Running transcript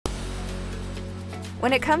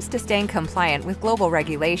When it comes to staying compliant with global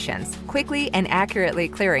regulations, quickly and accurately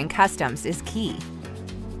clearing customs is key.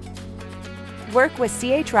 Work with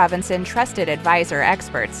C.H. Robinson Trusted Advisor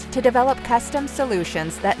experts to develop custom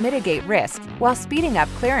solutions that mitigate risk while speeding up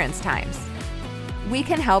clearance times. We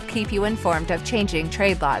can help keep you informed of changing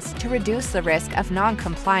trade laws to reduce the risk of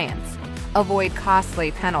non-compliance, avoid costly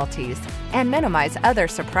penalties, and minimize other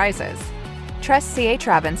surprises. Trust C.H.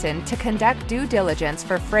 Robinson to conduct due diligence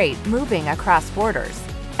for freight moving across borders.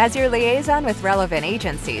 As your liaison with relevant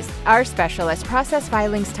agencies, our specialists process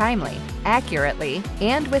filings timely, accurately,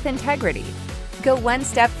 and with integrity. Go one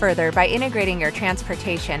step further by integrating your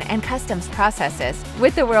transportation and customs processes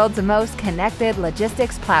with the world's most connected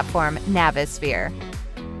logistics platform, Navisphere.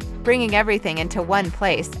 Bringing everything into one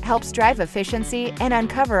place helps drive efficiency and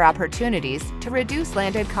uncover opportunities to reduce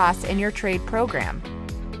landed costs in your trade program.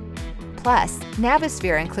 Plus,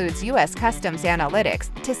 Navisphere includes U.S. Customs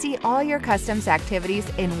Analytics to see all your customs activities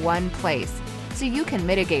in one place, so you can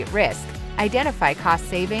mitigate risk, identify cost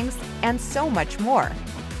savings, and so much more.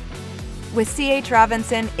 With C.H.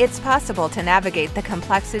 Robinson, it's possible to navigate the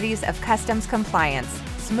complexities of customs compliance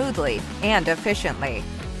smoothly and efficiently.